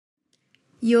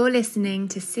You're listening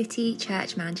to City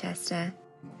Church Manchester.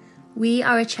 We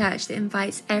are a church that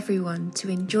invites everyone to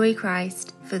enjoy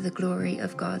Christ for the glory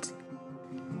of God.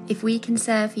 If we can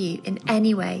serve you in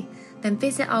any way, then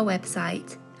visit our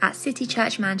website at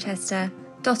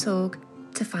citychurchmanchester.org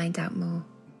to find out more.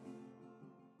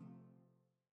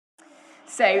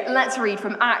 So let's read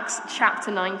from Acts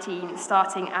chapter 19,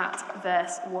 starting at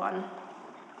verse 1.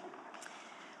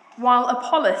 While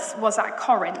Apollos was at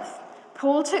Corinth,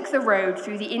 Paul took the road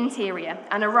through the interior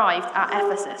and arrived at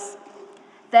Ephesus.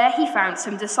 There he found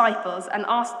some disciples and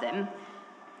asked them,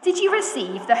 "Did you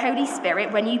receive the Holy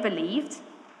Spirit when you believed?"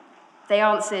 They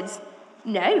answered,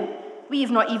 "No, we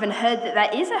have not even heard that there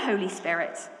is a Holy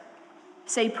Spirit."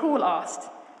 So Paul asked,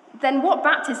 "Then what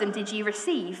baptism did you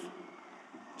receive?"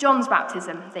 "John's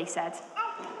baptism," they said.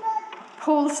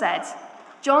 Paul said,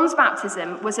 "John's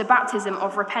baptism was a baptism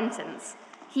of repentance.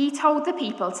 He told the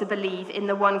people to believe in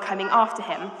the one coming after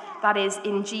him, that is,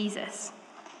 in Jesus."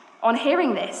 On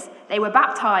hearing this, they were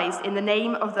baptized in the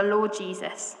name of the Lord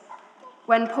Jesus.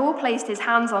 When Paul placed his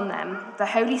hands on them, the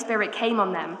Holy Spirit came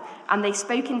on them, and they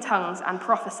spoke in tongues and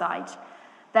prophesied.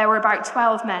 There were about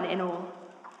 12 men in all.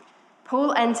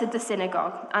 Paul entered the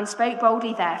synagogue and spoke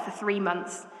boldly there for 3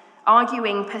 months,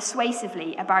 arguing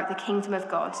persuasively about the kingdom of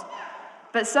God.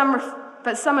 But some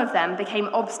of them became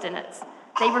obstinate.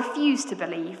 They refused to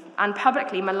believe and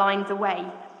publicly maligned the way,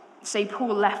 so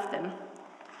Paul left them.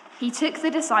 He took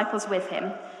the disciples with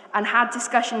him and had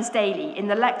discussions daily in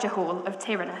the lecture hall of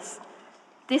Tyrannus.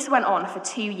 This went on for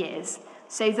 2 years,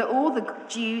 so that all the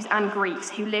Jews and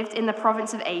Greeks who lived in the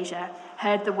province of Asia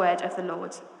heard the word of the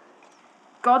Lord.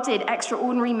 God did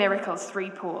extraordinary miracles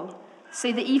through Paul,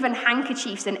 so that even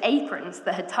handkerchiefs and aprons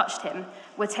that had touched him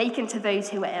were taken to those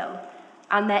who were ill,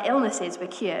 and their illnesses were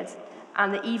cured,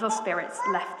 and the evil spirits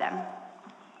left them.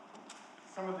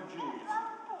 Some of the Jews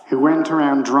who went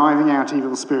around driving out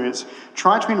evil spirits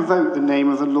tried to invoke the name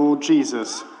of the Lord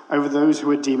Jesus over those who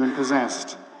were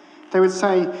demon-possessed. They would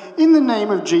say, "In the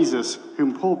name of Jesus,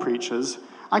 whom Paul preaches,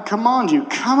 I command you,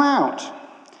 come out."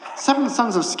 7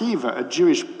 sons of Sceva, a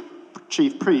Jewish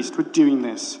chief priest, were doing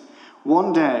this.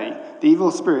 One day, the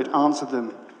evil spirit answered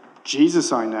them,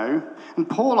 "Jesus I know, and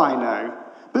Paul I know,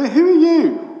 but who are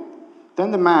you?"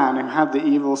 Then the man who had the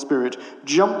evil spirit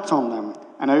jumped on them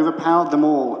and overpowered them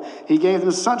all. He gave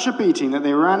them such a beating that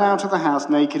they ran out of the house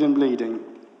naked and bleeding.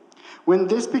 When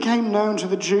this became known to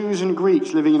the Jews and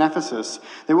Greeks living in Ephesus,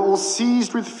 they were all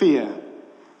seized with fear,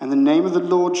 and the name of the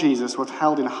Lord Jesus was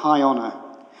held in high honor.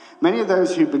 Many of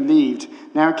those who believed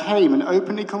now came and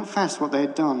openly confessed what they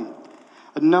had done.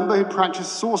 A number who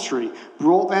practiced sorcery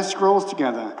brought their scrolls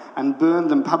together and burned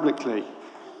them publicly.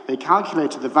 They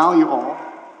calculated the value of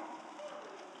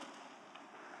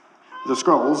the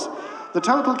scrolls. The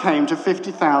total came to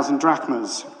 50,000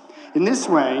 drachmas. In this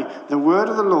way, the word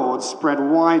of the Lord spread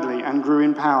widely and grew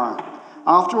in power.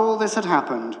 After all this had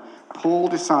happened, Paul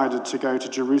decided to go to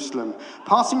Jerusalem,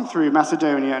 passing through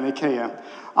Macedonia and Achaia.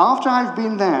 "After I've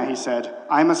been there," he said,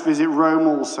 "I must visit Rome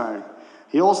also."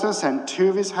 He also sent 2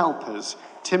 of his helpers,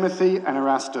 Timothy and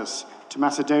Erastus, to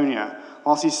Macedonia,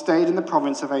 whilst he stayed in the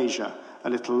province of Asia a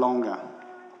little longer.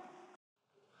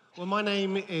 Well, my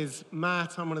name is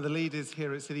Matt. I'm one of the leaders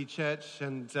here at City Church,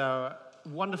 and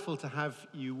wonderful to have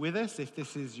you with us if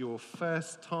this is your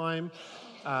first time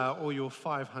or your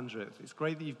 500th. It's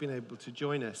great that you've been able to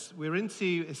join us. We're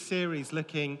into a series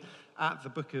looking at the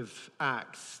book of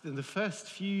Acts, and the first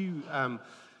few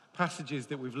passages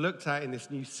that we've looked at in this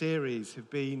new series have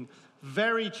been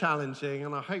very challenging,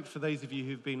 and I hope for those of you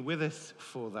who've been with us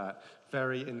for that,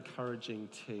 very encouraging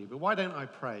too. But why don't I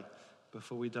pray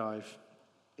before we dive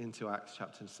into Acts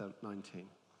chapter 19.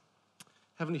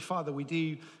 Heavenly Father, we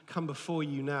do come before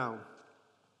you now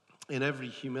in every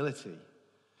humility,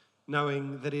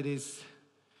 knowing that it is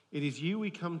you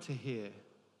we come to hear,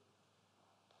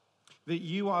 that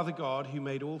you are the God who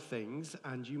made all things,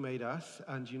 and you made us,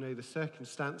 and you know the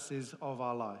circumstances of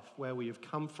our life, where we have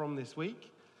come from this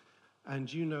week,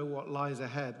 and you know what lies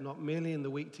ahead, not merely in the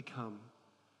week to come,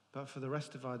 but for the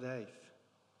rest of our days.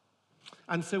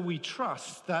 And so we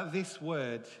trust that this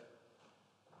word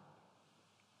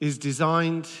is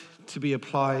designed to be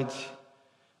applied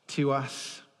to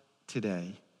us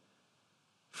today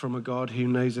from a God who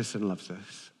knows us and loves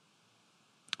us.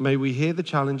 May we hear the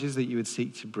challenges that you would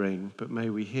seek to bring, but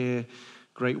may we hear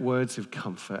great words of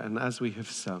comfort. And as we have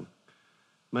sung,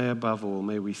 may above all,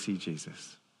 may we see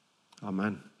Jesus.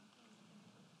 Amen.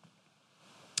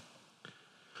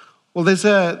 Well, there's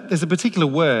a particular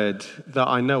word that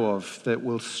I know of that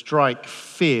will strike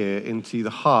fear into the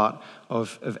heart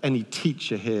of any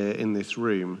teacher here in this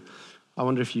room. I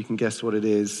wonder if you can guess what it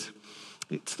is.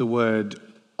 It's the word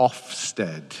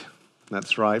Ofsted.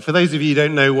 That's right. For those of you who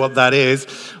don't know what that is,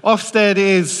 Ofsted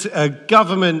is a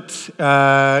government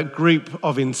group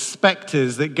of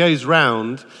inspectors that goes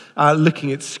round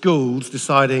looking at schools,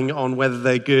 deciding on whether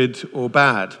they're good or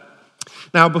bad.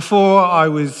 Now, before I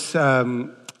was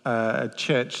a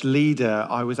church leader,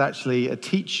 I was actually a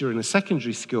teacher in a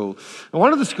secondary school. And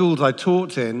one of the schools I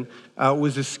taught in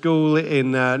was a school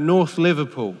in North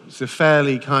Liverpool. It's a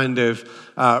fairly kind of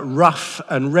rough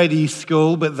and ready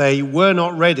school, but they were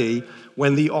not ready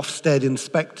when the Ofsted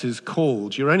inspectors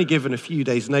called. You were only given a few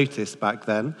days' notice back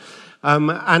then.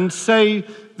 And so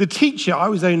the teacher, I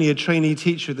was only a trainee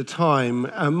teacher at the time,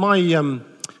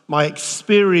 my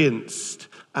experienced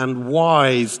and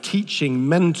wise teaching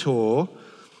mentor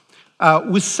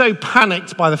was so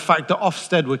panicked by the fact that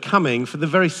Ofsted were coming for the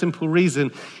very simple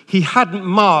reason he hadn't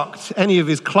marked any of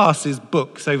his class's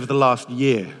books over the last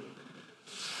year.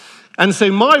 And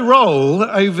so my role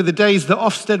over the days that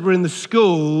Ofsted were in the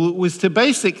school was to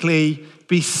basically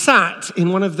be sat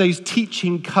in one of those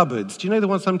teaching cupboards. Do you know the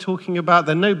ones I'm talking about?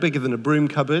 They're no bigger than a broom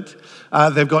cupboard.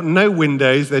 They've got no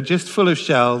windows. They're just full of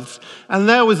shelves. And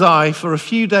there was I for a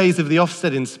few days of the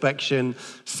Ofsted inspection,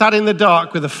 sat in the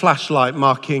dark with a flashlight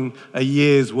marking a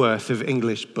year's worth of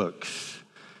English books.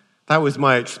 That was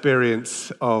my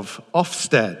experience of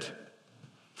Ofsted.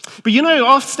 But you know,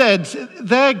 Ofsted,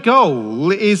 their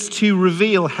goal is to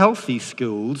reveal healthy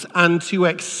schools and to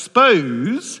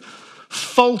expose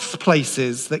false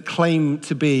places that claim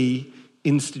to be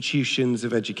institutions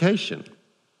of education.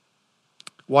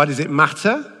 Why does it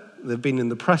matter? They've been in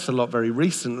the press a lot very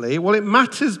recently. Well, it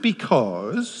matters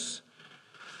because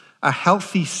a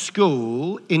healthy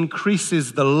school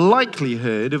increases the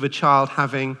likelihood of a child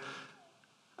having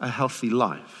a healthy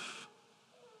life.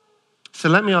 So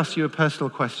let me ask you a personal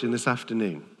question this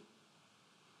afternoon.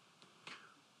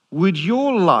 Would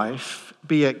your life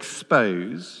be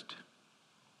exposed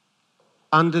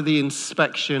under the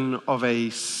inspection of a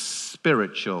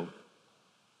spiritual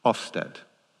Ofsted?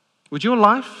 Would your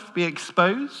life be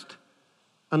exposed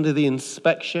under the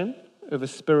inspection of a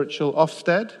spiritual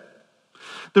Ofsted?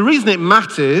 The reason it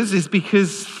matters is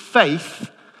because faith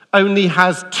only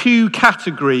has two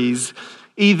categories.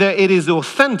 Either it is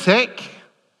authentic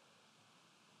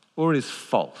or it is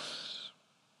false.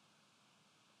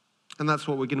 And that's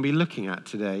what we're going to be looking at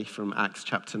today from Acts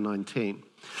chapter 19.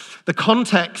 The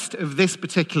context of this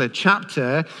particular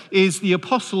chapter is the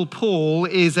Apostle Paul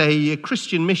is a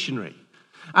Christian missionary,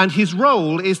 and his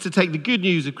role is to take the good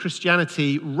news of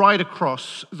Christianity right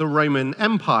across the Roman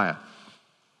Empire.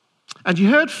 And you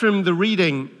heard from the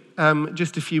reading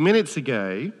just a few minutes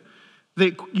ago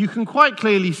that you can quite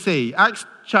clearly see Acts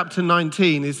chapter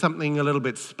 19 is something a little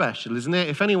bit special, isn't it?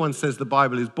 If anyone says the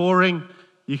Bible is boring,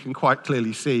 you can quite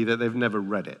clearly see that they've never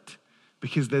read it,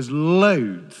 because there's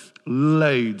loads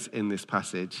in this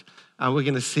passage, and we're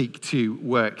going to seek to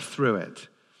work through it.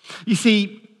 You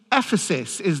see,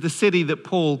 Ephesus is the city that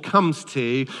Paul comes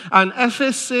to, and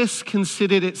Ephesus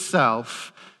considered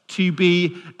itself to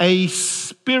be a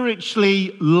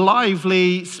spiritually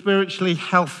lively, spiritually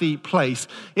healthy place.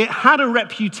 It had a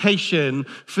reputation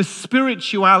for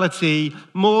spirituality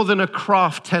more than a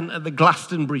craft tent at the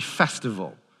Glastonbury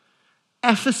Festival.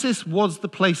 Ephesus was the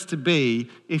place to be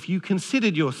if you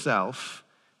considered yourself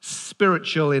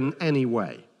spiritual in any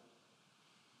way.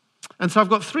 And so I've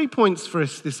got 3 points for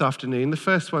us this afternoon. The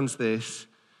first one's this: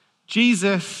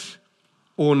 Jesus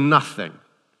or nothing.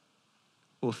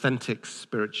 Authentic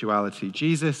spirituality.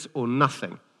 Jesus or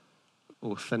nothing.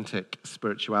 Authentic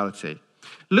spirituality.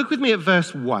 Look with me at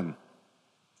verse 1.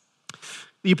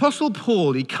 The Apostle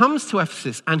Paul, he comes to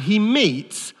Ephesus and he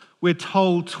meets, we're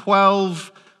told,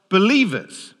 12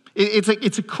 believers.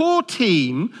 It's a core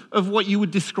team of what you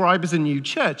would describe as a new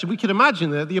church. And we can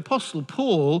imagine that the Apostle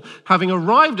Paul, having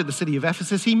arrived at the city of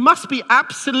Ephesus, he must be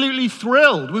absolutely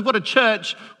thrilled. We've got a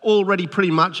church already pretty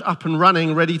much up and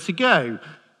running, ready to go.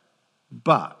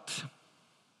 But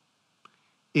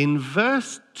in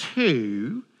verse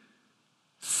 2,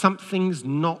 something's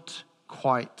not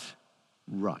quite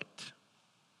right.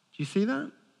 Do you see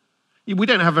that? We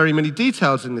don't have very many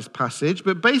details in this passage,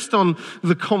 but based on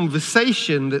the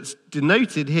conversation that's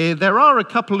denoted here, there are a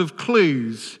couple of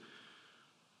clues.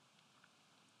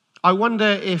 I wonder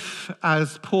if,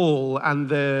 as Paul and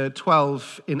the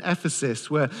 12 in Ephesus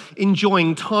were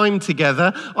enjoying time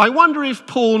together, I wonder if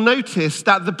Paul noticed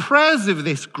that the prayers of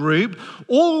this group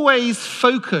always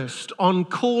focused on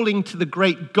calling to the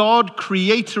great God,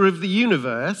 creator of the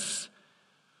universe,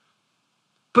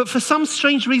 but for some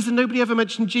strange reason, nobody ever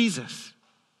mentioned Jesus.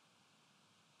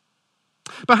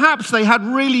 Perhaps they had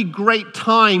really great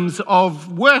times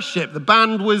of worship. The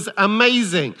band was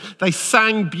amazing. They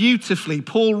sang beautifully.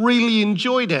 Paul really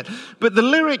enjoyed it. But the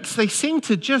lyrics, they seem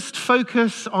to just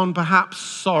focus on perhaps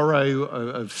sorrow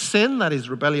of sin, that is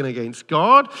rebellion against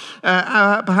God.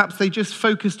 Perhaps they just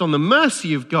focused on the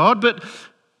mercy of God. But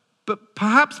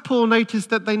perhaps Paul noticed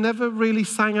that they never really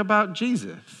sang about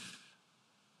Jesus.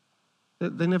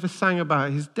 That they never sang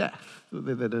about his death.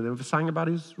 They never sang about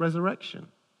his resurrection.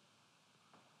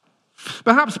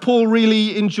 Perhaps Paul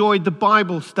really enjoyed the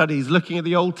Bible studies, looking at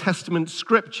the Old Testament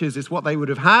scriptures is what they would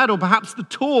have had, or perhaps the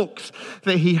talks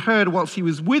that he heard whilst he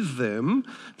was with them.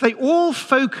 They all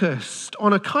focused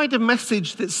on a kind of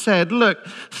message that said, look,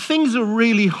 things are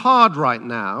really hard right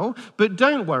now, but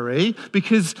don't worry,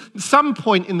 because at some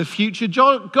point in the future,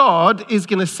 God is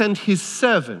going to send his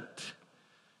servant,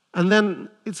 and then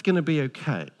it's going to be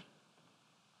okay.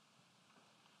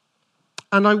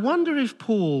 And I wonder if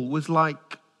Paul was like,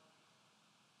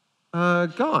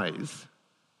 guys,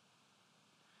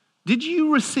 did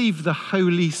you receive the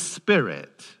Holy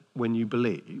Spirit when you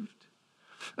believed?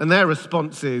 And their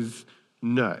response is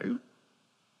no.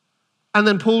 And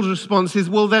then Paul's response is,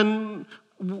 well, then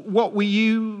what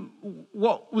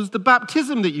was the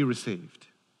baptism that you received?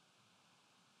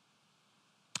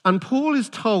 And Paul is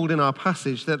told in our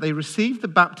passage that they received the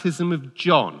baptism of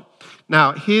John.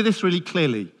 Now, hear this really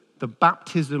clearly, the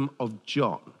baptism of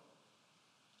John.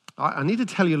 I need to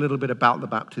tell you a little bit about the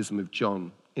baptism of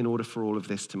John in order for all of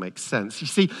this to make sense. You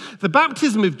see, the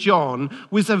baptism of John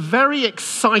was a very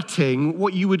exciting,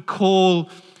 what you would call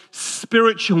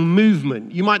spiritual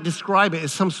movement. You might describe it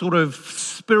as some sort of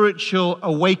spiritual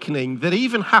awakening that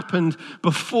even happened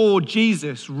before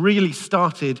Jesus really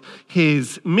started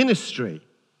his ministry.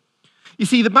 You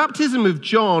see, the baptism of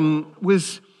John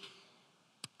was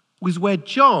where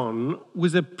John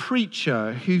was a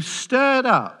preacher who stirred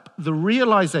up the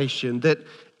realization that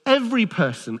every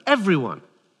person, everyone,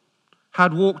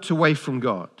 had walked away from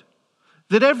God.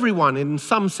 That everyone, in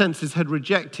some senses, had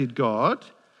rejected God.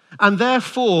 And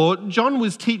therefore, John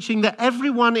was teaching that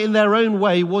everyone in their own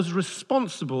way was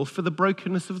responsible for the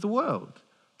brokenness of the world.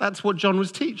 That's what John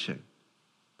was teaching.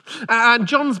 And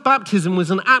John's baptism was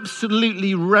an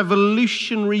absolutely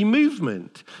revolutionary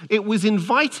movement. It was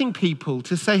inviting people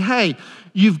to say, hey,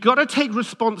 you've got to take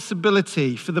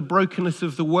responsibility for the brokenness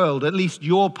of the world, at least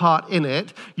your part in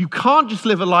it. You can't just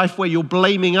live a life where you're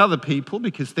blaming other people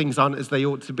because things aren't as they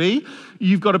ought to be.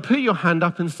 You've got to put your hand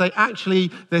up and say, actually,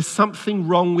 there's something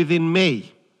wrong within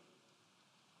me.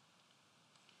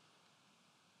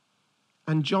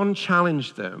 And John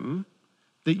challenged them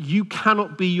that you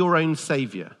cannot be your own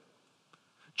savior.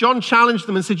 John challenged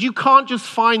them and said, you can't just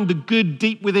find the good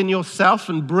deep within yourself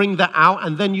and bring that out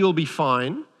and then you'll be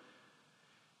fine.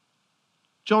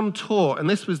 John taught, and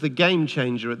this was the game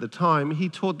changer at the time, he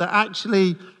taught that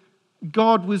actually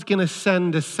God was going to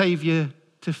send a savior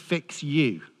to fix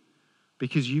you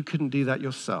because you couldn't do that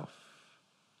yourself.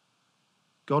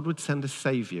 God would send a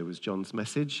savior was John's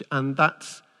message, and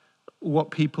that's what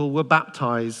people were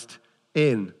baptized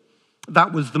in.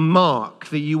 That was the mark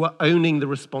that you were owning the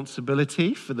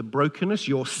responsibility for the brokenness,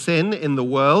 your sin in the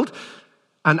world.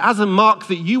 And as a mark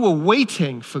that you were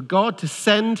waiting for God to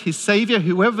send his Savior,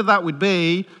 whoever that would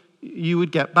be, you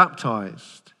would get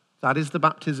baptized. That is the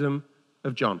baptism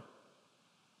of John.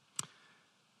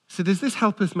 So does this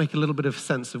help us make a little bit of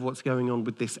sense of what's going on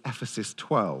with this Ephesus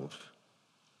 12?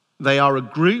 They are a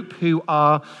group who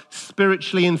are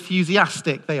spiritually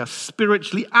enthusiastic. They are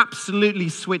spiritually absolutely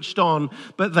switched on,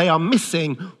 but they are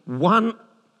missing one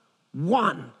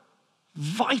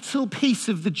vital piece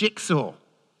of the jigsaw.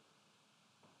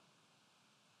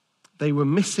 They were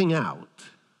missing out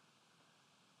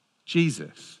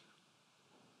Jesus.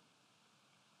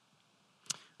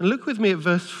 And look with me at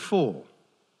verse 4.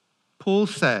 Paul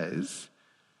says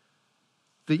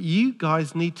that you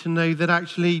guys need to know that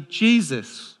actually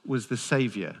Jesus was the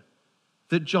Savior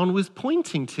that John was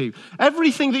pointing to.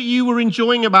 Everything that you were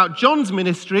enjoying about John's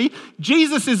ministry,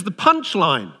 Jesus is the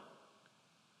punchline.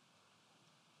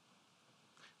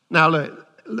 Now look,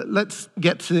 let's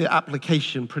get to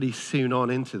application pretty soon on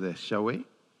into this, shall we?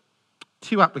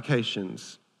 2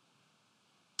 applications.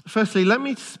 Firstly, let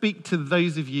me speak to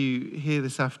those of you here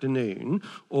this afternoon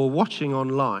or watching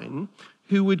online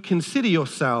who would consider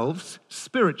yourselves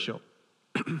spiritual.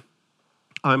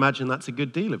 I imagine that's a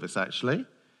good deal of us, actually.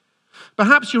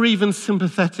 Perhaps you're even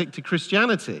sympathetic to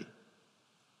Christianity.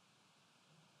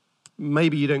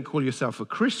 Maybe you don't call yourself a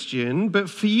Christian, but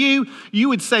for you, you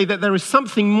would say that there is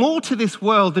something more to this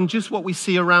world than just what we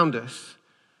see around us.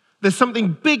 There's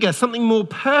something bigger, something more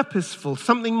purposeful,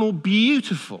 something more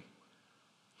beautiful.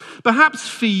 Perhaps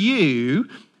for you,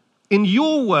 in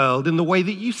your world, in the way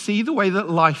that you see, the way that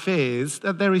life is,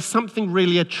 that there is something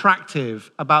really attractive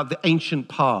about the ancient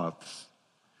paths,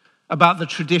 about the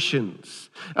traditions,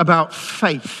 about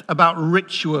faith, about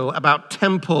ritual, about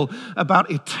temple, about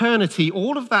eternity.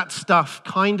 All of that stuff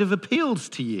kind of appeals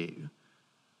to you.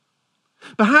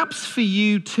 Perhaps for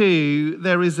you too,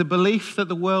 there is a belief that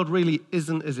the world really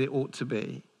isn't as it ought to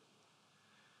be.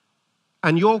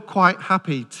 And you're quite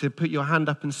happy to put your hand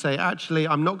up and say, actually,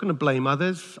 I'm not going to blame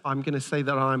others. I'm going to say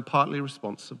that I'm partly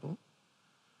responsible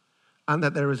and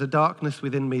that there is a darkness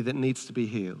within me that needs to be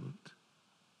healed.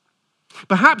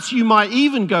 Perhaps you might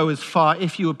even go as far,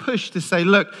 if you were pushed, to say,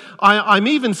 look, I'm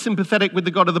even sympathetic with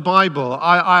the God of the Bible.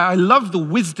 I love the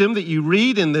wisdom that you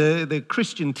read in the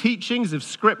Christian teachings of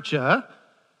Scripture.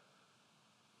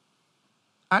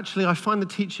 Actually, I find the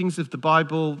teachings of the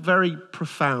Bible very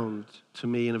profound to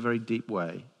me in a very deep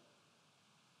way.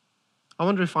 I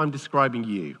wonder if I'm describing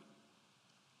you.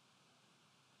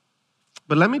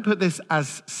 But let me put this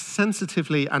as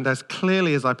sensitively and as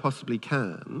clearly as I possibly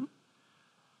can.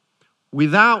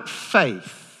 Without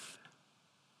faith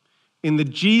in the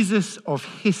Jesus of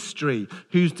history,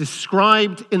 who's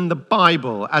described in the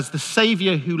Bible as the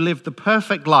Savior who lived the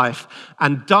perfect life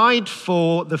and died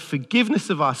for the forgiveness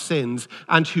of our sins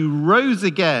and who rose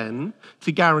again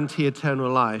to guarantee eternal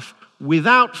life,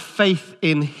 without faith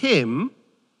in him,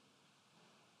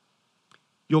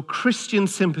 your Christian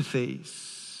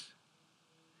sympathies,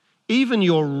 even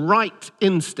your right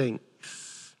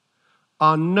instincts,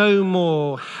 are no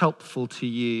more helpful to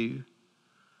you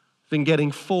than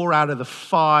getting 4 out of the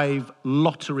 5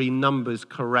 lottery numbers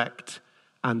correct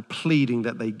and pleading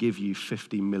that they give you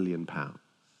 £50 million.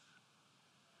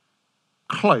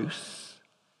 Close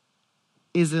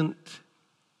isn't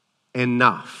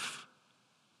enough.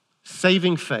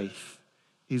 Saving faith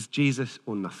is Jesus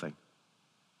or nothing.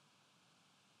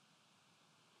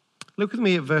 Look with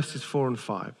me at verses 4 and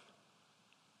 5.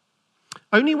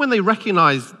 Only when they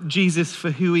recognize Jesus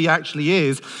for who he actually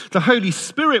is, the Holy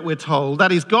Spirit, we're told,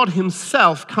 that is God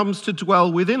himself, comes to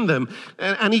dwell within them.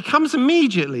 And he comes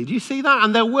immediately. Do you see that?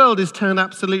 And their world is turned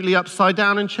absolutely upside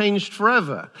down and changed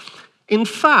forever. In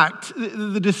fact,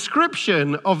 the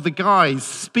description of the guys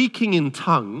speaking in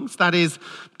tongues, that is,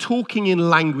 talking in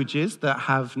languages that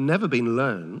have never been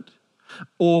learned,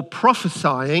 or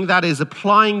prophesying, that is,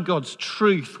 applying God's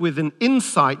truth with an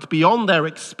insight beyond their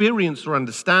experience or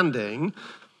understanding.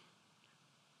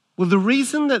 Well, the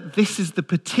reason that this is the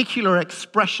particular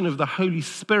expression of the Holy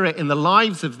Spirit in the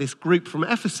lives of this group from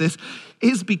Ephesus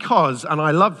is because, and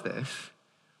I love this,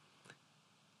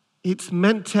 it's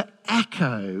meant to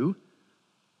echo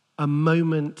a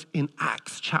moment in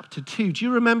Acts chapter 2. Do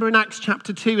you remember in Acts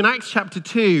chapter 2? In Acts chapter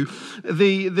 2,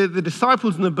 the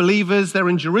disciples and the believers, they're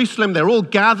in Jerusalem. They're all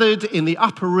gathered in the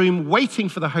upper room waiting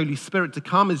for the Holy Spirit to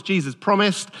come as Jesus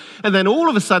promised. And then all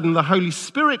of a sudden, the Holy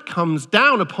Spirit comes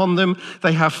down upon them.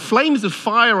 They have flames of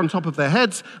fire on top of their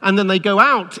heads. And then they go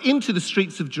out into the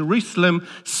streets of Jerusalem,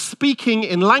 speaking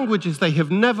in languages they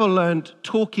have never learned,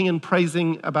 talking and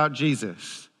praising about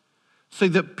Jesus, so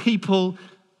that people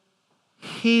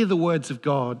hear the words of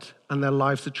God and their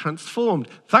lives are transformed.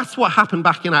 That's what happened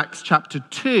back in Acts chapter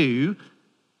 2.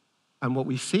 And what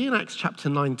we see in Acts chapter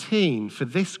 19 for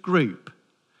this group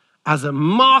as a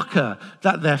marker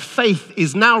that their faith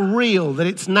is now real, that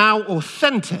it's now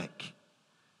authentic,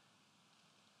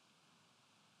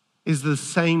 is the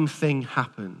same thing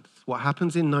happens. What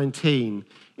happens in 19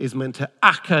 is meant to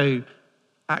echo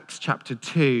Acts chapter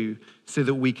 2 so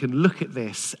that we can look at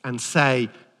this and say,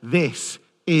 this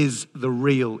is the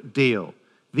real deal.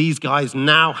 These guys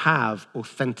now have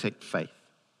authentic faith.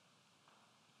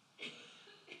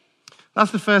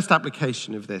 That's the first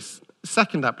application of this.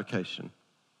 Second application.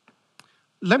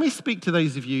 Let me speak to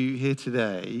those of you here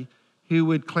today who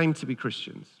would claim to be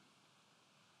Christians.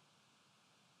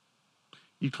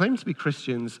 You claim to be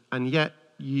Christians, and yet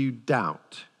you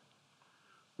doubt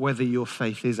whether your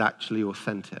faith is actually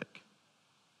authentic.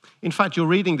 In fact, you're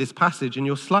reading this passage and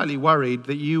you're slightly worried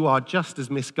that you are just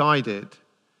as misguided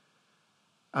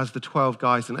as the 12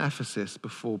 guys in Ephesus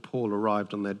before Paul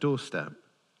arrived on their doorstep.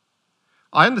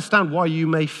 I understand why you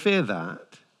may fear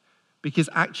that, because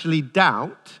actually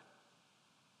doubt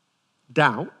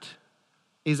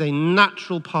is a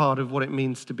natural part of what it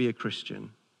means to be a Christian.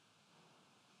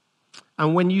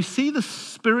 And when you see the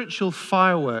spiritual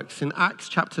fireworks in Acts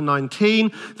chapter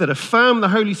 19 that affirm the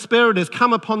Holy Spirit has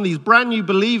come upon these brand new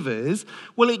believers,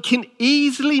 well, it can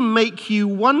easily make you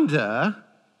wonder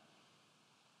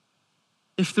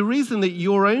if the reason that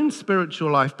your own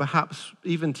spiritual life, perhaps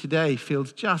even today,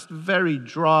 feels just very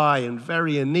dry and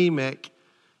very anemic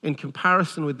in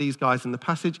comparison with these guys in the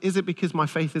passage, is it because my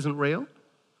faith isn't real?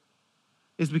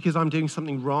 is because I'm doing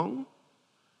something wrong.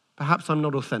 Perhaps I'm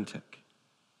not authentic.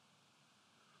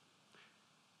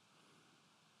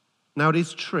 Now, it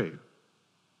is true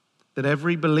that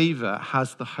every believer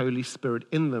has the Holy Spirit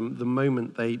in them the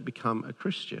moment they become a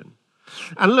Christian.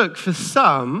 And look, for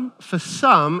some,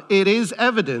 it is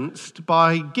evidenced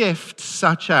by gifts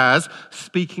such as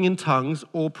speaking in tongues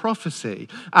or prophecy.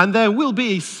 And there will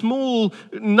be a small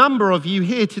number of you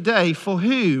here today for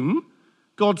whom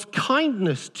God's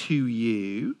kindness to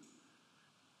you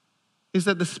is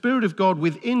that the Spirit of God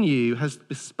within you has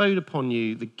bestowed upon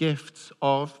you the gifts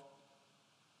of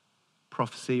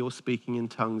prophecy or speaking in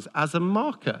tongues as a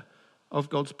marker of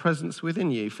God's presence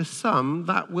within you. For some,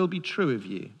 that will be true of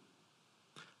you.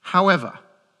 However,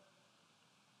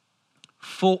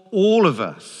 for all of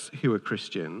us who are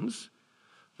Christians,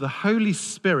 the Holy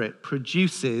Spirit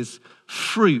produces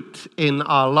fruit in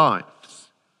our lives.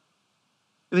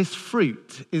 This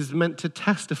fruit is meant to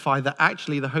testify that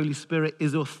actually the Holy Spirit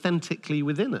is authentically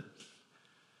within us.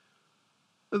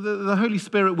 The Holy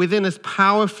Spirit within us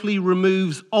powerfully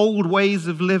removes old ways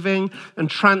of living and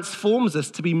transforms us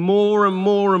to be more and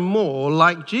more and more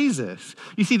like Jesus.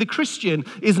 You see, the Christian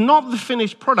is not the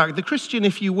finished product. The Christian,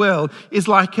 if you will, is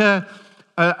like a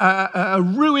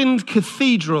ruined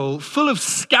cathedral full of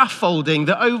scaffolding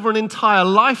that over an entire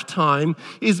lifetime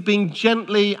is being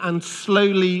gently and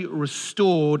slowly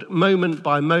restored moment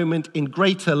by moment in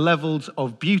greater levels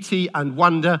of beauty and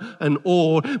wonder and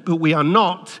awe, but we are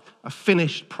not a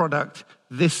finished product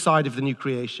this side of the new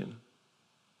creation.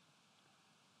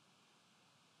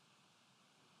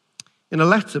 In a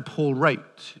letter Paul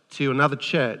wrote to another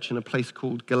church in a place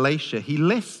called Galatia, he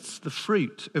lists the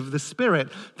fruit of the Spirit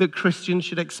that Christians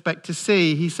should expect to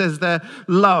see. He says there,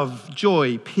 love,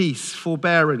 joy, peace,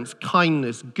 forbearance,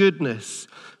 kindness, goodness,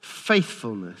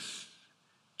 faithfulness,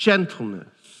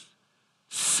 gentleness,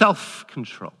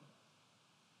 self-control.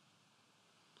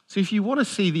 So if you want to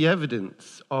see the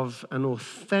evidence of an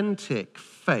authentic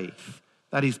faith,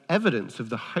 that is evidence of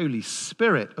the Holy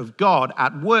Spirit of God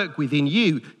at work within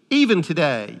you, even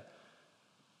today,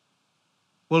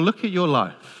 well, look at your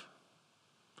life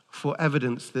for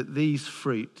evidence that these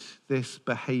fruit, this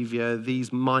behavior, these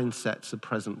mindsets are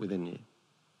present within you.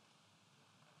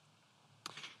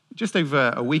 Just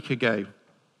over a week ago,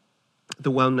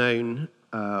 the well-known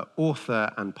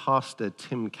author and pastor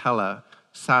Tim Keller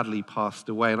sadly passed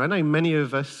away. And I know many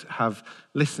of us have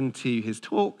listened to his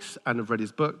talks and have read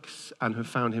his books and have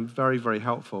found him very, very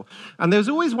helpful. And there's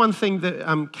always one thing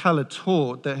that Keller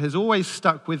taught that has always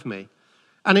stuck with me.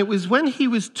 And it was when he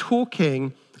was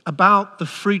talking about the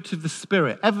fruit of the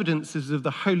Spirit, evidences of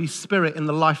the Holy Spirit in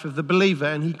the life of the believer.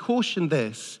 And he cautioned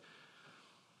this.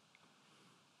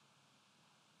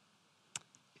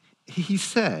 He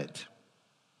said,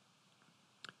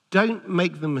 don't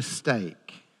make the mistake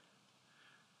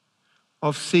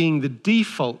of seeing the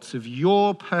defaults of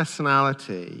your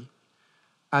personality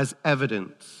as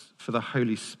evidence for the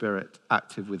Holy Spirit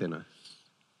active within us.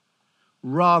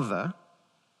 Rather,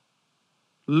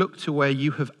 look to where you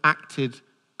have acted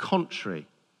contrary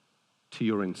to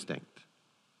your instinct.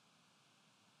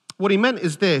 What he meant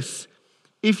is this: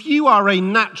 if you are a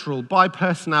natural, by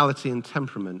personality and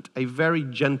temperament, a very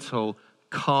gentle,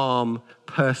 calm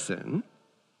person,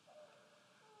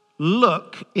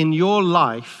 look in your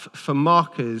life for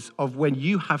markers of when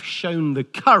you have shown the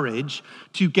courage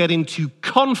to get into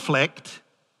conflict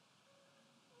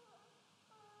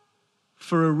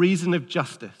for a reason of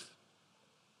justice,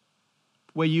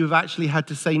 where you have actually had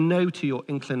to say no to your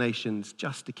inclinations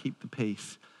just to keep the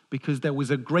peace, because there was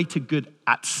a greater good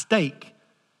at stake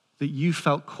that you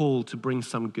felt called to bring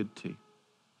some good to.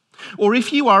 Or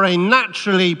if you are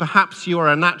perhaps you are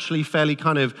a naturally fairly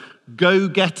kind of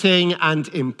go-getting and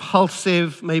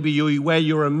impulsive, maybe you wear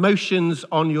your emotions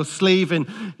on your sleeve and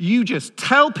you just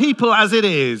tell people as it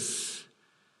is.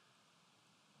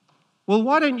 Well,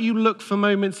 why don't you look for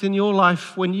moments in your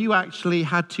life when you actually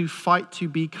had to fight to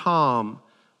be calm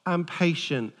and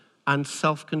patient and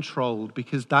self-controlled,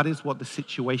 because that is what the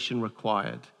situation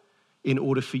required in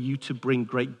order for you to bring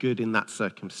great good in that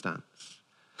circumstance.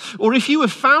 Or if you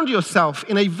have found yourself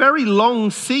in a very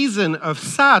long season of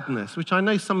sadness, which I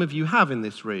know some of you have in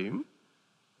this room,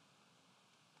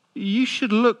 you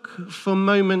should look for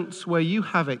moments where you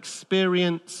have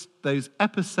experienced those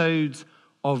episodes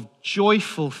of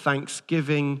joyful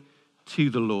thanksgiving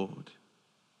to the Lord.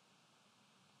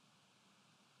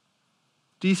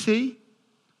 Do you see?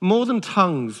 More than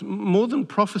tongues, more than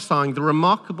prophesying, the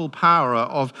remarkable power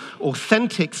of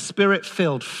authentic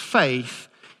Spirit-filled faith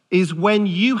is when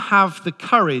you have the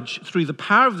courage, through the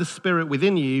power of the Spirit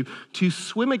within you, to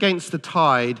swim against the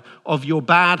tide of your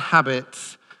bad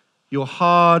habits, your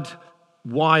hard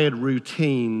hardwired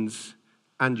routines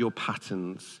and your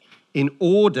patterns in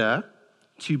order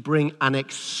to bring an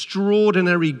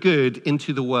extraordinary good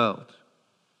into the world,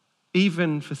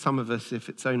 even for some of us if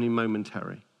it's only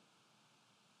momentary.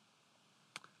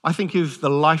 I think of the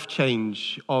life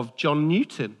change of John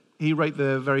Newton. He wrote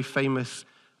the very famous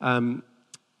hymn.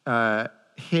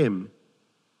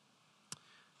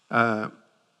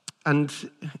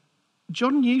 And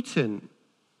John Newton,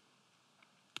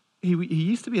 he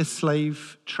used to be a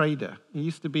slave trader. He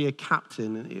used to be a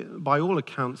captain. By all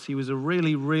accounts, he was a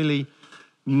really, really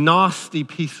nasty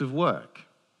piece of work.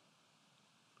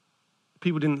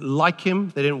 People didn't like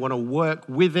him. They didn't want to work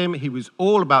with him. He was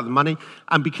all about the money.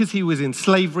 And because he was in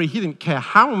slavery, he didn't care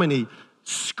how many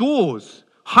scores,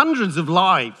 hundreds of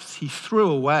lives he threw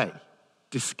away,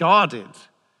 discarded,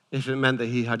 if it meant that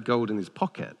he had gold in his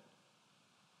pocket.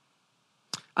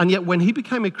 And yet when he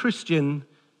became a Christian,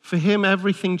 for him,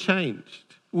 everything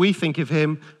changed. We think of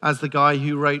him as the guy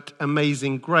who wrote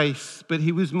Amazing Grace, but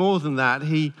he was more than that.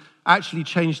 He actually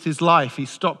changed his life. He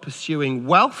stopped pursuing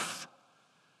wealth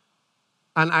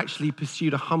and actually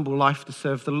pursued a humble life to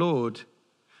serve the Lord.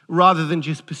 Rather than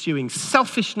just pursuing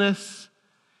selfishness,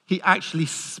 he actually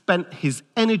spent his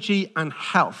energy and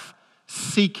health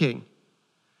seeking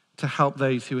to help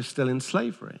those who are still in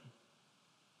slavery.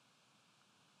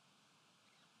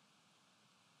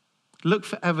 Look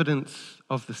for evidence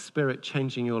of the Spirit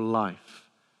changing your life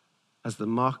as the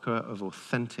marker of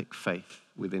authentic faith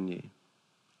within you.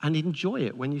 And enjoy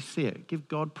it when you see it. Give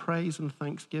God praise and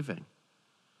thanksgiving.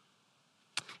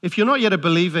 If you're not yet a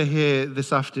believer here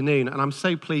this afternoon, and I'm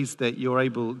so pleased that you're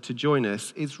able to join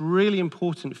us, it's really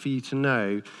important for you to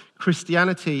know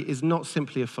Christianity is not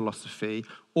simply a philosophy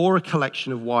or a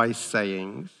collection of wise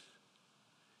sayings.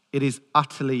 It is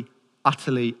utterly,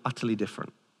 utterly, utterly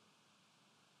different.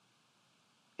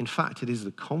 In fact, it is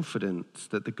the confidence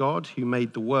that the God who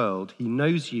made the world, he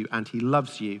knows you and he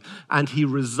loves you, and he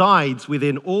resides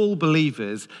within all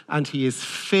believers, and he is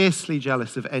fiercely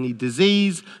jealous of any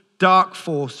disease, dark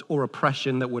force, or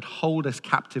oppression that would hold us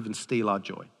captive and steal our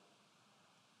joy.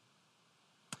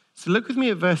 So look with me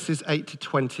at verses 8 to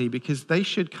 20, because they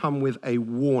should come with a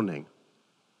warning.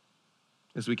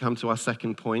 As we come to our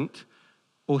second point,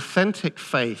 authentic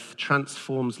faith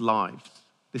transforms lives.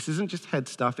 This isn't just head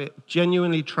stuff, it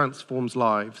genuinely transforms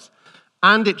lives,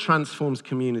 and it transforms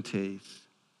communities.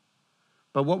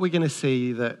 But what we're going to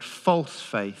see that false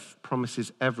faith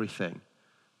promises everything,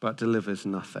 but delivers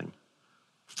nothing.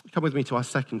 Come with me to our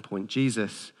second point,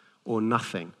 Jesus or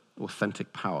nothing,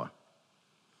 authentic power.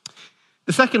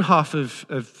 The second half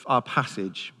of our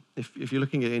passage, if you're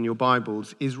looking at it in your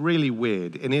Bibles, is really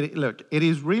weird. And it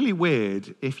is really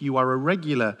weird if you are a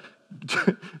regular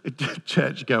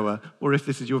churchgoer or if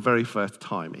this is your very first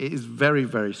time. It is very,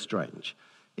 very strange.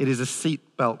 It is a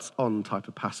seatbelts on type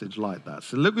of passage like that.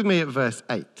 So look with me at verse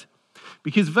 8.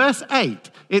 Because verse 8,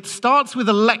 it starts with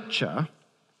a lecture,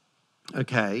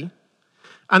 okay?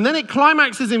 And then it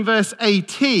climaxes in verse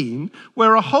 18,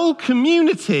 where a whole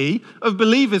community of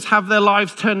believers have their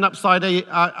lives turned upside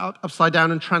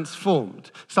down and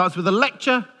transformed. Starts with a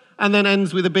lecture and then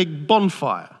ends with a big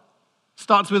bonfire.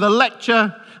 Starts with a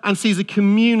lecture and sees a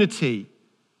community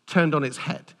turned on its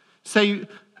head. So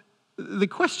the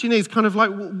question is kind of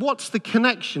like, what's the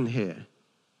connection here?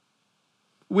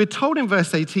 We're told in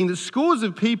verse 18 that scores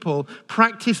of people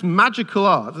practice magical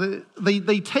art.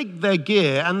 They take their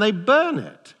gear and they burn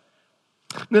it.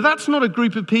 Now, that's not a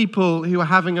group of people who are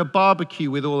having a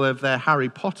barbecue with all of their Harry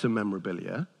Potter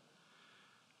memorabilia.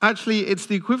 Actually, it's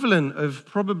the equivalent of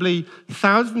probably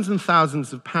thousands and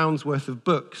thousands of pounds worth of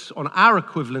books on our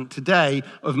equivalent today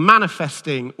of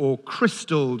manifesting or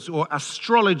crystals or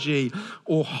astrology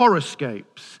or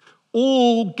horoscopes,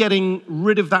 all getting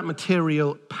rid of that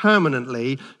material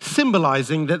permanently,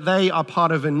 symbolizing that they are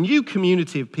part of a new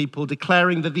community of people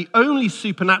declaring that the only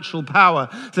supernatural power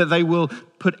that they will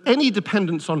put any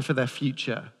dependence on for their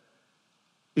future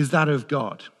is that of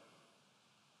God.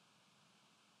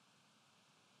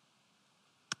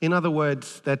 In other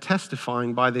words, they're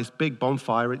testifying by this big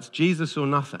bonfire, it's Jesus or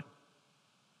nothing.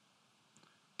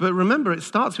 But remember, it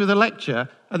starts with a lecture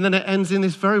and then it ends in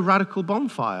this very radical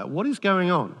bonfire. What is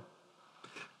going on?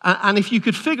 And if you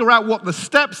could figure out what the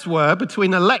steps were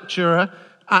between a lecturer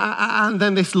and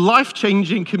then this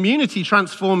life-changing,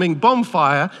 community-transforming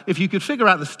bonfire, if you could figure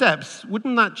out the steps,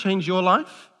 wouldn't that change your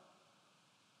life?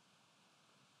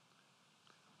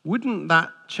 Wouldn't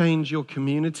that change your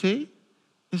community?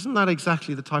 Isn't that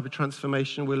exactly the type of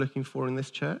transformation we're looking for in this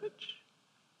church?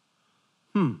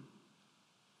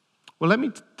 Well, let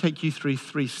me take you through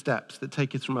 3 steps that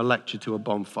take us from a lecture to a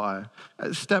bonfire.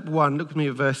 Step 1, look with me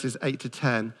at verses 8 to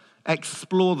 10.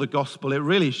 explore the gospel. It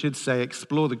really should say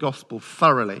explore the gospel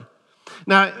thoroughly.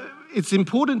 Now, it's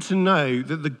important to know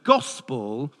that the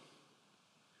gospel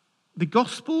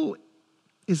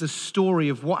is a story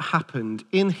of what happened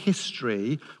in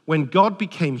history when God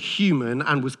became human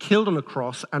and was killed on a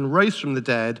cross and rose from the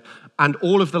dead, and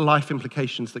all of the life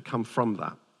implications that come from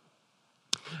that.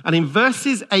 And in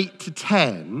verses 8 to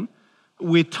 10,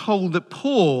 we're told that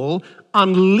Paul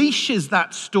unleashes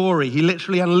that story. He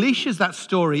literally unleashes that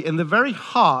story in the very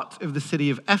heart of the city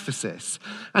of Ephesus.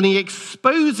 And he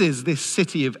exposes this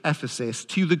city of Ephesus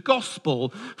to the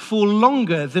gospel for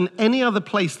longer than any other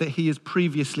place that he has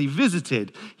previously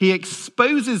visited. He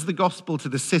exposes the gospel to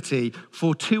the city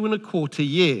for 2.25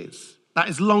 years. That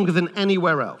is longer than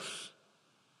anywhere else.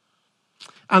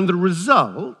 And the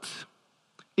result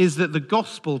is that the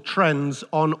gospel trends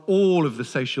on all of the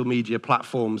social media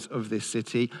platforms of this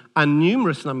city, and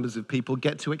numerous numbers of people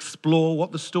get to explore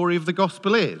what the story of the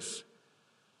gospel is.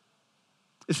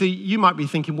 You see, you might be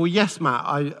thinking, well, yes,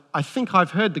 Matt, I think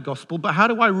I've heard the gospel, but how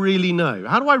do I really know?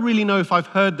 How do I really know if I've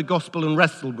heard the gospel and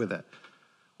wrestled with it?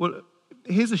 Well,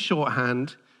 here's a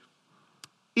shorthand.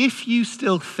 If you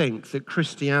still think that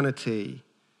Christianity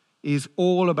is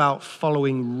all about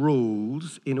following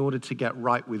rules in order to get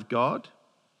right with God,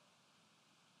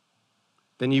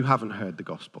 then you haven't heard the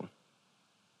gospel.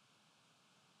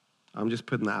 I'm just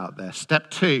putting that out there. Step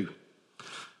 2,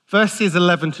 verses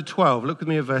 11 to 12. Look with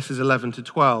me at verses 11 to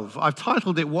 12. I've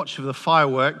titled it Watch for the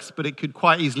Fireworks, but it could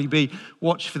quite easily be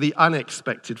Watch for the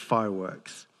Unexpected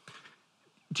Fireworks.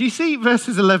 Do you see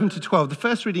verses 11 to 12? The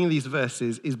first reading of these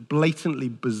verses is blatantly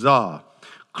bizarre.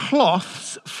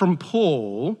 Cloths from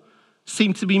Paul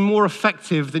seem to be more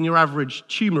effective than your average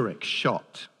turmeric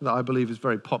shot that I believe is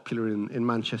very popular in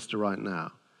Manchester right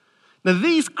now. Now,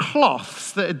 these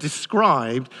cloths that are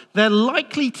described, they're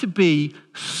likely to be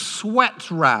sweat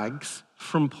rags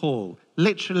from Paul,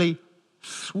 literally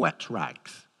sweat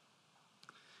rags.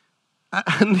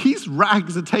 And these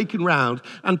rags are taken round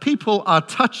and people are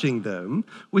touching them,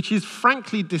 which is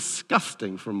frankly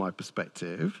disgusting from my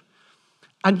perspective,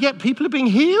 and yet people are being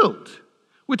healed.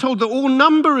 We're told that all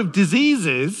number of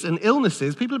diseases and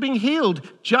illnesses, people are being healed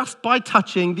just by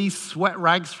touching these sweat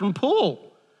rags from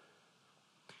Paul.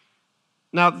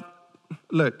 Now,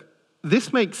 look,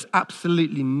 this makes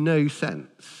absolutely no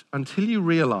sense until you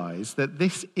realize that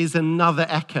this is another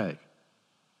echo.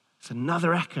 It's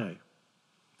another echo.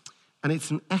 And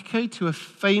it's an echo to a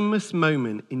famous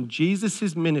moment in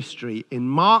Jesus' ministry in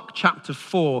Mark chapter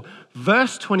 4,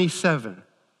 verse 27.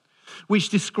 Which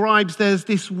describes there's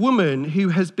this woman who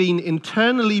has been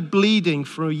internally bleeding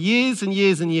for years and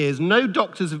years and years. No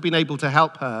doctors have been able to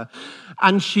help her.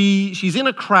 And she's in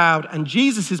a crowd and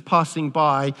Jesus is passing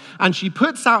by and she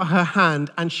puts out her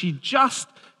hand and she just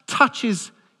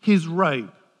touches his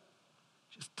robe.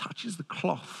 Just touches the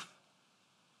cloth.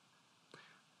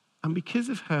 And because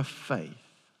of her faith,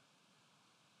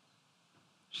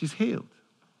 she's healed.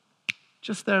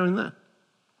 Just there and then.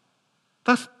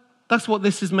 That's what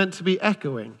this is meant to be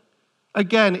echoing.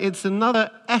 Again, it's another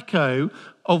echo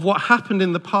of what happened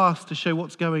in the past to show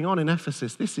what's going on in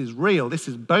Ephesus. This is real. This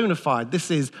is bona fide. This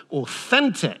is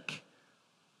authentic.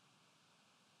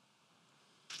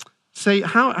 So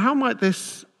how might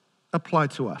this apply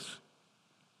to us?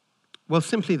 Well,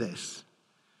 simply this.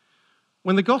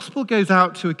 When the gospel goes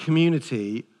out to a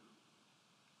community,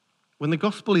 when the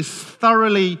gospel is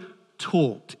thoroughly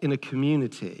taught in a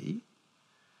community,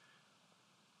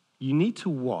 you need to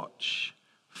watch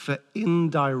for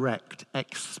indirect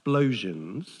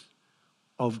explosions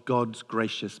of God's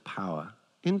gracious power.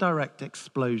 Indirect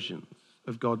explosions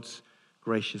of God's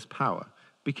gracious power.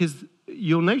 Because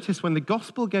you'll notice when the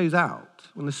gospel goes out,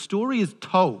 when the story is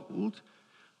told,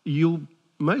 you'll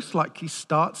most likely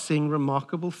start seeing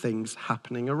remarkable things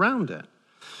happening around it.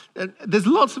 There's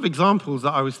lots of examples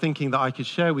that I was thinking that I could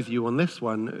share with you on this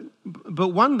one, but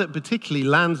one that particularly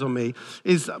lands on me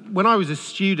is when I was a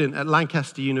student at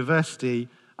Lancaster University,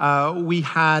 we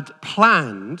had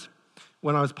planned,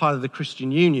 when I was part of the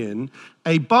Christian Union,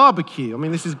 a barbecue. I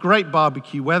mean, this is great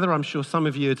barbecue weather. I'm sure some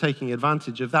of you are taking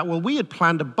advantage of that. Well, we had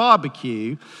planned a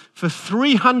barbecue for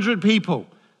 300 people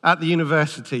at the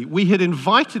university. We had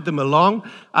invited them along.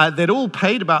 They'd all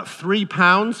paid about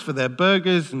 £3 for their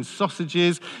burgers and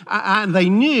sausages, and they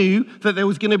knew that there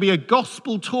was going to be a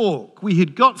gospel talk. We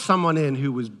had got someone in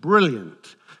who was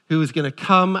brilliant, who was going to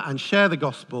come and share the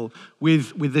gospel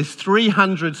with this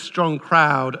 300-strong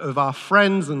crowd of our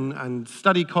friends and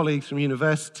study colleagues from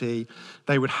university.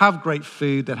 They would have great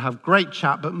food, they'd have great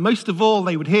chat, but most of all,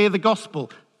 they would hear the gospel.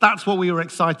 That's what we were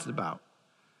excited about.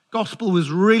 Gospel was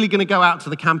really going to go out to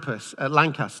the campus at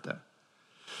Lancaster.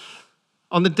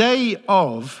 On the day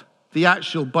of the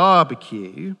actual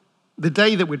barbecue, the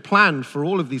day that we'd planned for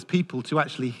all of these people to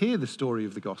actually hear the story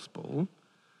of the gospel,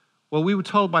 well, we were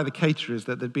told by the caterers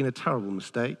that there'd been a terrible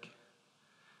mistake,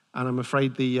 and I'm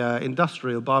afraid the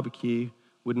industrial barbecue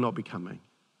would not be coming.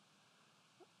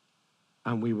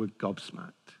 And we were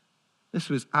gobsmacked. This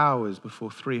was hours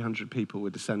before 300 people were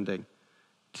descending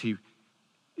to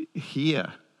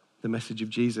hear the message of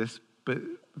Jesus, but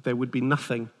there would be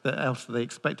nothing else that they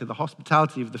expected. The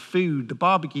hospitality of the food, the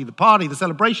barbecue, the party, the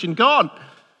celebration, gone.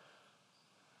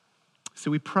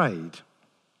 So we prayed,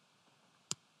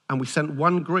 and we sent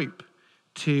one group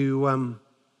to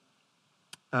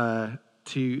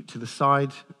the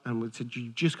side, and we said, "You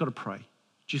just got to pray.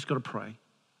 Just got to pray."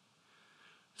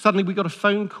 Suddenly, we got a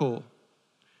phone call.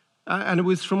 And it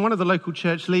was from one of the local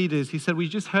church leaders. He said, "We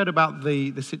just heard about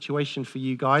the situation for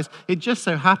you guys. It just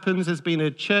so happens there's been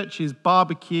a church's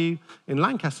barbecue in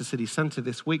Lancaster City Centre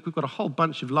this week. We've got a whole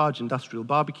bunch of large industrial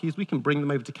barbecues. We can bring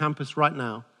them over to campus right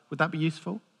now. Would that be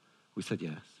useful?" We said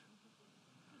yes.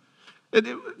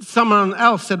 Someone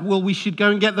else said, "Well, we should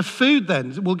go and get the food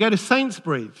then. We'll go to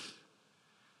Sainsbury's."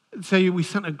 So we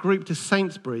sent a group to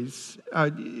Sainsbury's.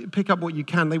 Pick up what you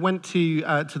can. They went to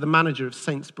the manager of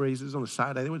Sainsbury's. It was on a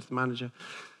Saturday. They went to the manager.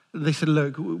 They said,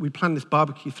 "Look, we planned this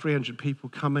barbecue, 300 people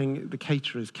coming. The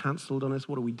caterer's cancelled on us.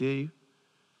 What do we do?"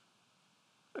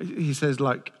 He says,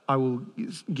 "Like, I will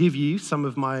give you some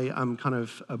of my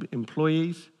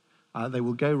employees. They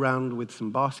will go round with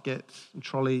some baskets and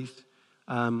trolleys.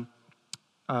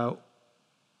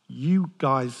 You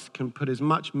guys can put as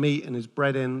much meat and as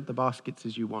bread in the baskets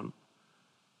as you want.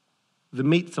 The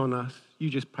meat's on us. You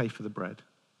just pay for the bread."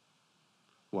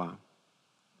 Wow.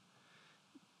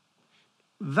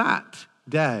 That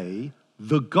day,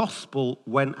 the gospel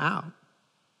went out.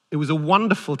 It was a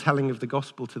wonderful telling of the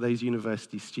gospel to those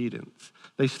university students.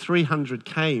 Those 300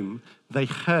 came, they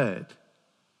heard.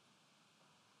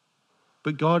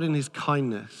 But God, in his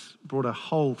kindness, brought a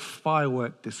whole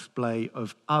firework display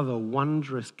of other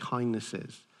wondrous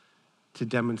kindnesses to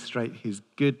demonstrate his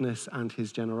goodness and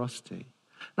his generosity.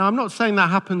 Now, I'm not saying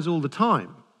that happens all the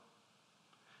time,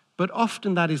 but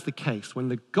often that is the case. When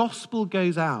the gospel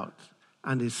goes out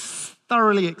and is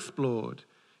thoroughly explored,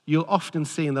 you'll often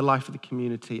see in the life of the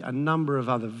community a number of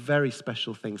other very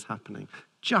special things happening,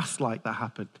 just like that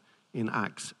happened in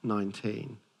Acts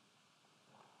 19.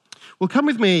 Well, come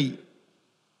with me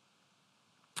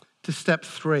to step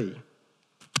 3.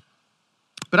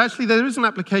 But actually, there is an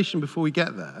application before we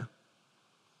get there.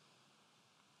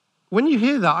 When you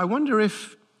hear that, I wonder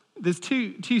if there's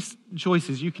two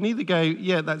choices. You can either go,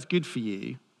 "Yeah, that's good for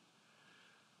you,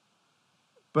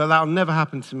 but that'll never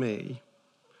happen to me."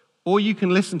 Or you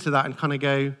can listen to that and kind of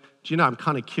go, "Do you know, I'm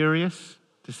kind of curious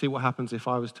to see what happens if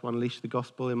I was to unleash the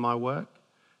gospel in my work,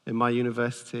 in my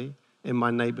university, in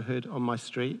my neighborhood, on my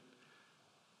street."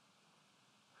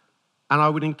 And I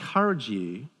would encourage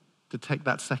you to take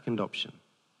that second option.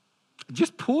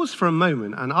 Just pause for a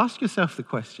moment and ask yourself the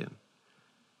question,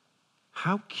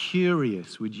 how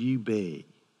curious would you be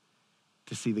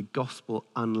to see the gospel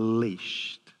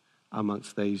unleashed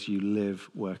amongst those you live,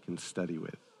 work, and study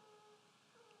with?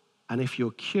 And if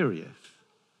you're curious,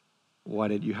 why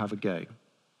don't you have a go?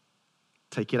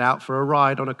 Take it out for a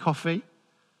ride on a coffee,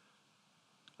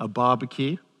 a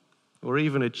barbecue, or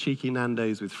even a cheeky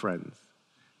Nando's with friends,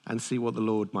 and see what the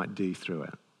Lord might do through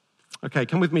it. Okay,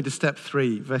 come with me to step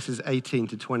 3, verses 18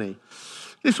 to 20.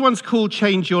 This one's called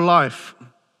Change Your Life.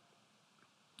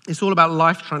 It's all about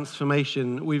life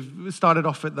transformation. We've started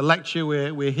off at the lecture.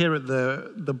 We're here at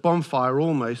the bonfire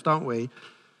almost, aren't we?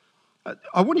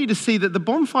 I want you to see that the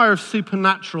bonfire of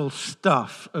supernatural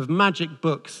stuff, of magic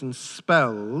books and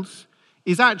spells,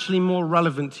 is actually more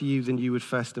relevant to you than you would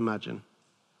first imagine.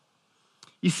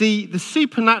 You see, the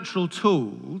supernatural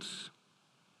tools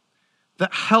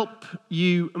that help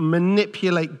you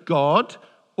manipulate God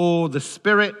or the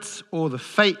spirits or the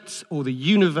fates or the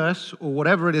universe or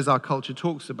whatever it is our culture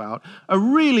talks about are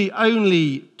really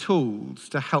only tools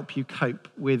to help you cope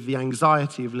with the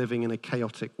anxiety of living in a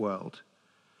chaotic world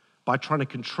by trying to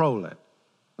control it.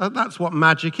 That's what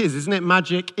magic is, isn't it?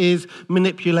 Magic is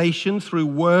manipulation through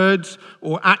words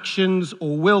or actions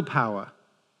or willpower.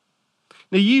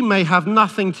 Now, you may have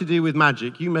nothing to do with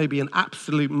magic. You may be an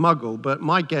absolute muggle, but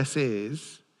my guess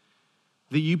is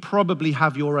that you probably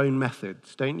have your own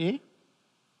methods, don't you?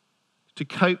 To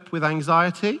cope with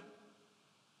anxiety.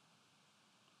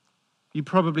 You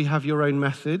probably have your own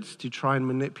methods to try and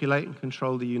manipulate and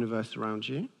control the universe around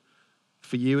you.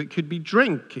 For you, it could be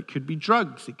drink, it could be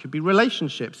drugs, it could be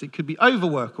relationships, it could be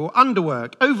overwork or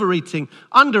underwork, overeating,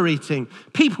 undereating,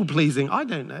 people-pleasing, I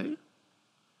don't know.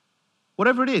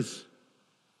 Whatever it is.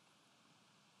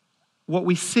 What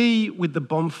we see with the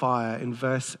bonfire in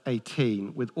verse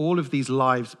 18, with all of these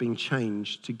lives being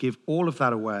changed to give all of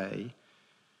that away,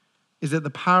 is that the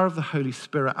power of the Holy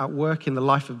Spirit at work in the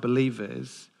life of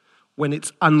believers, when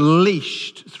it's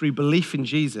unleashed through belief in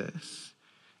Jesus,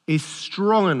 is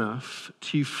strong enough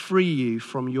to free you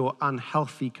from your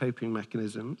unhealthy coping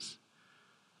mechanisms.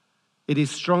 It is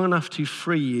strong enough to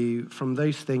free you from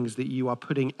those things that you are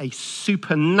putting a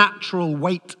supernatural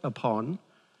weight upon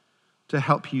to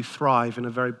help you thrive in a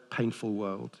very painful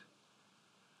world.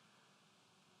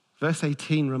 Verse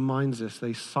 18 reminds us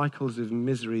those cycles of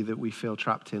misery that we feel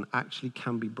trapped in actually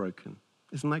can be broken.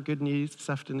 Isn't that good news this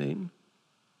afternoon?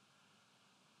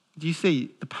 Do you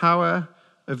see the power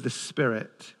of the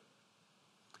Spirit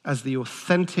as the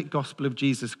authentic gospel of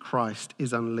Jesus Christ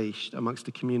is unleashed amongst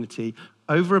a community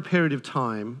over a period of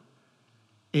time?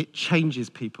 It changes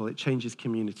people, it changes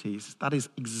communities. That is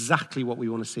exactly what we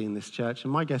want to see in this church.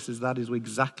 And my guess is that is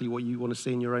exactly what you want to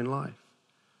see in your own life.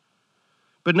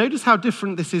 But notice how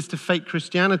different this is to fake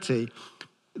Christianity.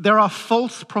 There are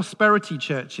false prosperity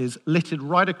churches littered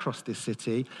right across this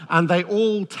city, and they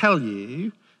all tell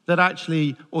you that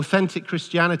actually authentic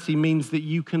Christianity means that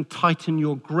you can tighten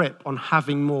your grip on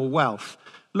having more wealth.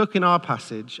 Look in our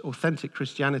passage, authentic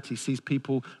Christianity sees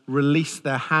people release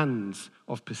their hands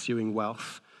of pursuing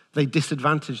wealth. They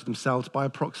disadvantage themselves by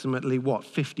approximately,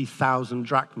 50,000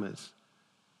 drachmas.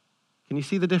 Can you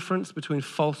see the difference between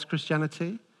false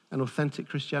Christianity and authentic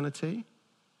Christianity?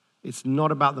 It's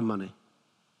not about the money.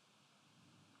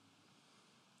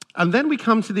 And then we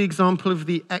come to the example of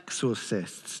the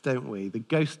exorcists, don't we? The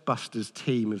Ghostbusters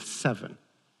team of 7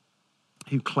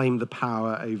 who claim the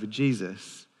power over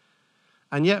Jesus.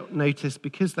 And yet, notice,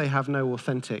 because they have no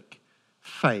authentic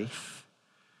faith,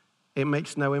 it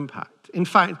makes no impact. In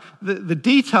fact, the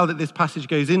detail that this passage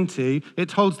goes into, it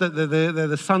tells that they're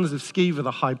the sons of Sceva,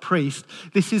 the high priest.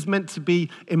 This is meant to be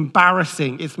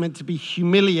embarrassing. It's meant to be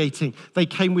humiliating. They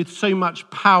came with so much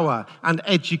power and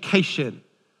education.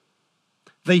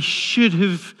 They should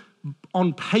have,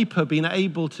 on paper, been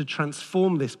able to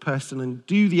transform this person and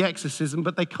do the exorcism,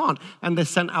 but they can't. And they're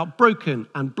sent out broken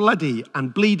and bloody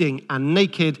and bleeding and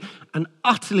naked and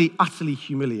utterly, utterly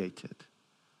humiliated.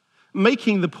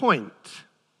 Making the point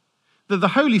that the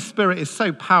Holy Spirit is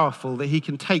so powerful that he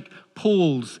can take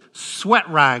Paul's sweat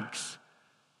rags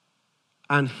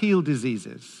and heal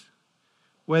diseases,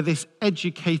 where this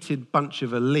educated bunch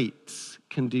of elites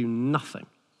can do nothing.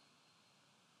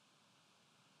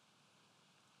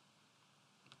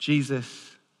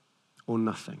 Jesus or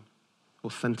nothing.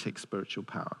 Authentic spiritual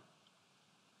power.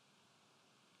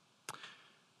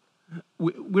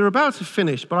 We're about to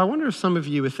finish, but I wonder if some of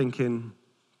you are thinking,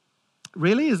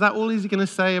 really? Is that all he's going to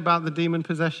say about the demon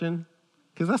possession?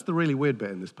 Because that's the really weird bit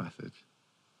in this passage.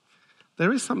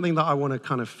 There is something that I want to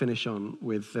kind of finish on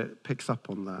with that picks up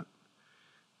on that.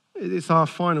 It's our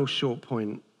final short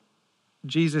point.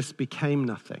 Jesus became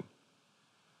nothing.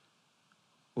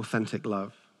 Authentic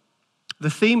love. The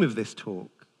theme of this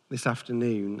talk this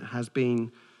afternoon has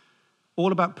been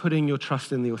all about putting your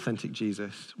trust in the authentic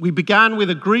Jesus. We began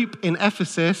with a group in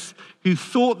Ephesus who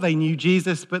thought they knew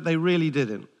Jesus, but they really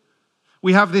didn't.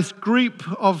 We have this group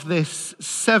of this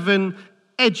 7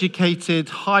 educated,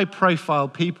 high-profile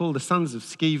people, the sons of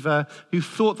Sceva, who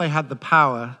thought they had the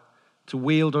power to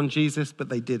wield on Jesus, but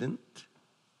they didn't.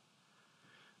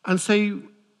 And so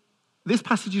this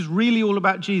passage is really all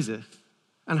about Jesus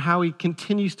and how he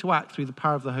continues to act through the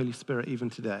power of the Holy Spirit even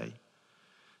today.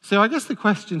 So I guess the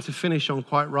question to finish on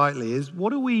quite rightly is, what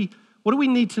do we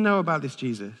need to know about this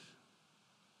Jesus?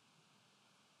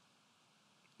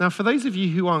 Now, for those of you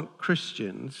who aren't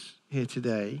Christians here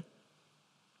today,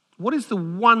 what is the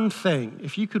one thing,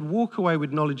 if you could walk away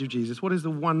with knowledge of Jesus, what is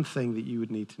the one thing that you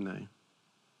would need to know?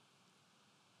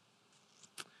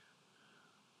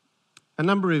 A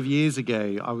number of years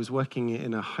ago, I was working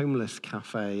in a homeless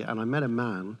cafe and I met a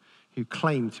man who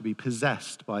claimed to be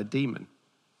possessed by a demon.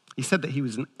 He said that he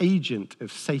was an agent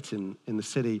of Satan in the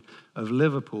city of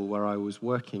Liverpool where I was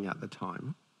working at the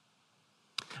time.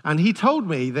 And he told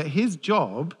me that his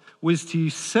job was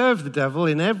to serve the devil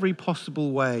in every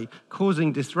possible way,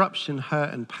 causing disruption,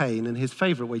 hurt, and pain. And his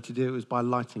favorite way to do it was by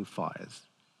lighting fires.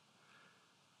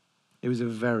 It was a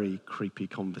very creepy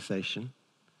conversation.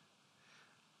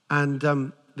 And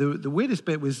the weirdest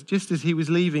bit was just as he was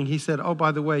leaving, he said, "Oh,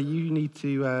 by the way, you need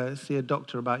to see a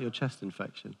doctor about your chest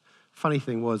infection." Funny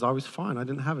thing was, I was fine. I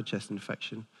didn't have a chest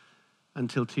infection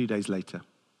until 2 days later.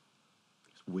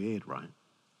 It's weird, right?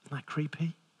 Isn't that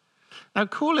creepy? Now,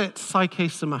 call it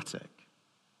psychosomatic.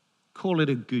 Call it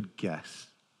a good guess.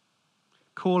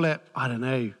 Call it, I don't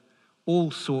know, all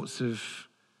sorts of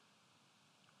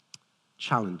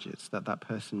challenges that that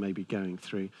person may be going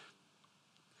through.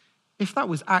 If that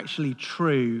was actually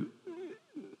true,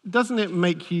 doesn't it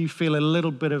make you feel a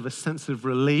little bit of a sense of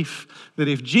relief that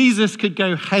if Jesus could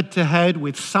go head to head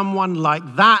with someone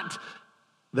like that,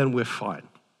 then we're fine?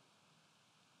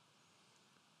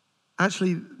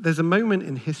 Actually, there's a moment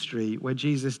in history where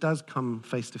Jesus does come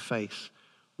face to face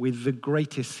with the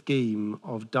greatest scheme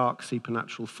of dark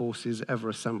supernatural forces ever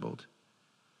assembled.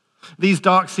 These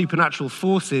dark supernatural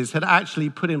forces had actually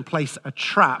put in place a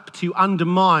trap to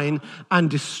undermine and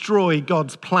destroy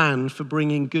God's plan for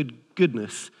bringing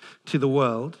goodness to the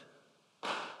world.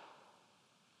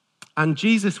 And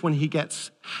Jesus, when he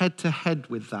gets head to head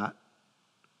with that,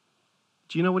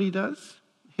 do you know what he does?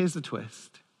 Here's the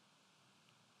twist.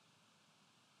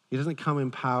 He doesn't come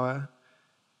in power.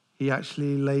 He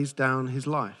actually lays down his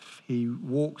life. He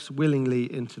walks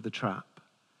willingly into the trap.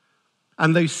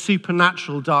 And those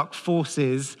supernatural dark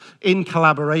forces, in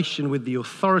collaboration with the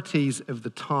authorities of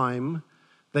the time,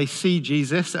 they see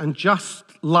Jesus, and just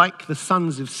like the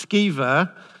sons of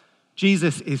Sceva,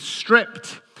 Jesus is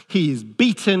stripped, he is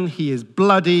beaten, he is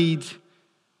bloodied,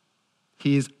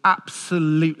 he is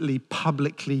absolutely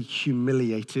publicly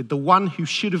humiliated. The one who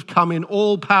should have come in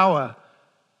all power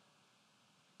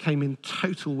came in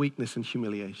total weakness and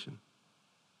humiliation.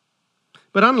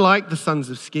 But unlike the sons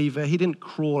of Sceva, he didn't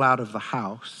crawl out of the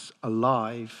house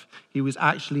alive. He was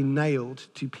actually nailed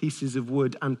to pieces of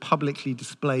wood and publicly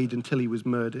displayed until he was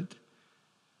murdered.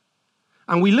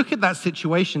 And we look at that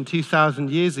situation 2,000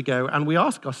 years ago and we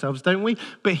ask ourselves, don't we?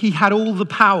 But he had all the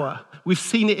power. We've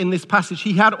seen it in this passage.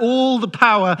 He had all the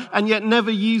power and yet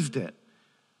never used it.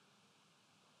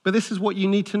 But this is what you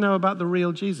need to know about the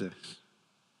real Jesus.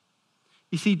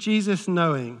 You see, Jesus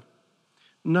knowing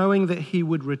that he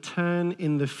would return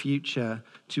in the future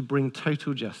to bring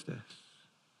total justice,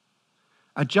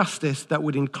 a justice that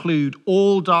would include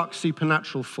all dark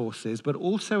supernatural forces, but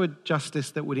also a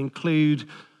justice that would include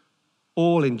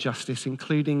all injustice,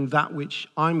 including that which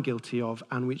I'm guilty of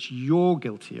and which you're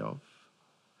guilty of.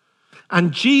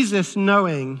 And Jesus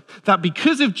knowing that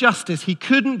because of justice, he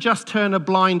couldn't just turn a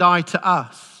blind eye to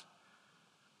us.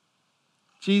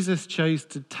 Jesus chose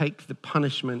to take the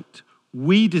punishment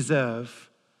we deserve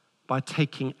by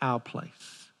taking our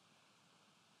place.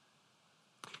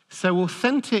 So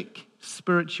authentic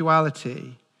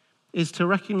spirituality is to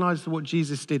recognize what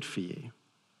Jesus did for you,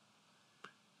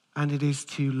 and it is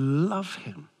to love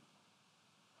him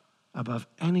above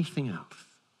anything else.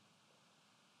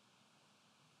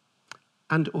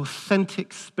 And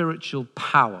authentic spiritual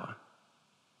power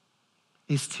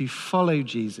is to follow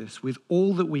Jesus with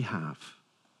all that we have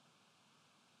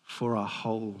for our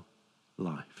whole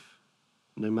life,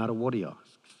 no matter what he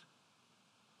asks.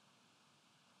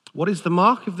 What is the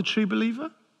mark of the true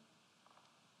believer?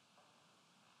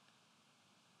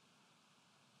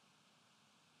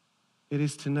 It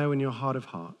is to know in your heart of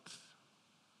hearts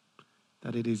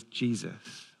that it is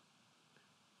Jesus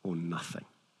or nothing.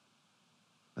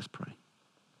 Let's pray.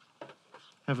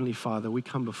 Heavenly Father, we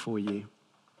come before you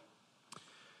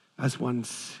as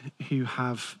ones who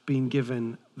have been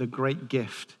given the great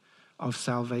gift of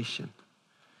salvation.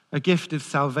 A gift of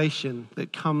salvation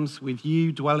that comes with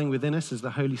you dwelling within us as the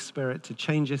Holy Spirit to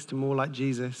change us to more like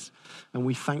Jesus, and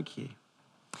we thank you.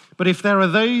 But if there are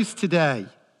those today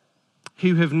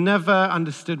who have never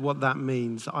understood what that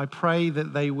means, I pray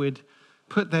that they would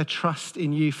put their trust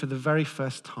in you for the very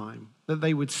first time, that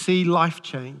they would see life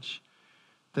change,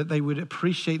 that they would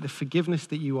appreciate the forgiveness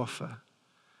that you offer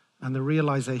and the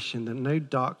realization that no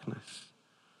darkness,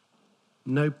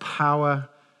 no power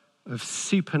of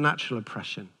supernatural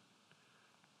oppression,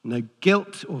 no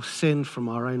guilt or sin from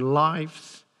our own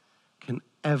lives can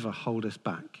ever hold us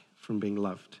back from being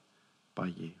loved by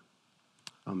you.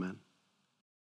 Amen.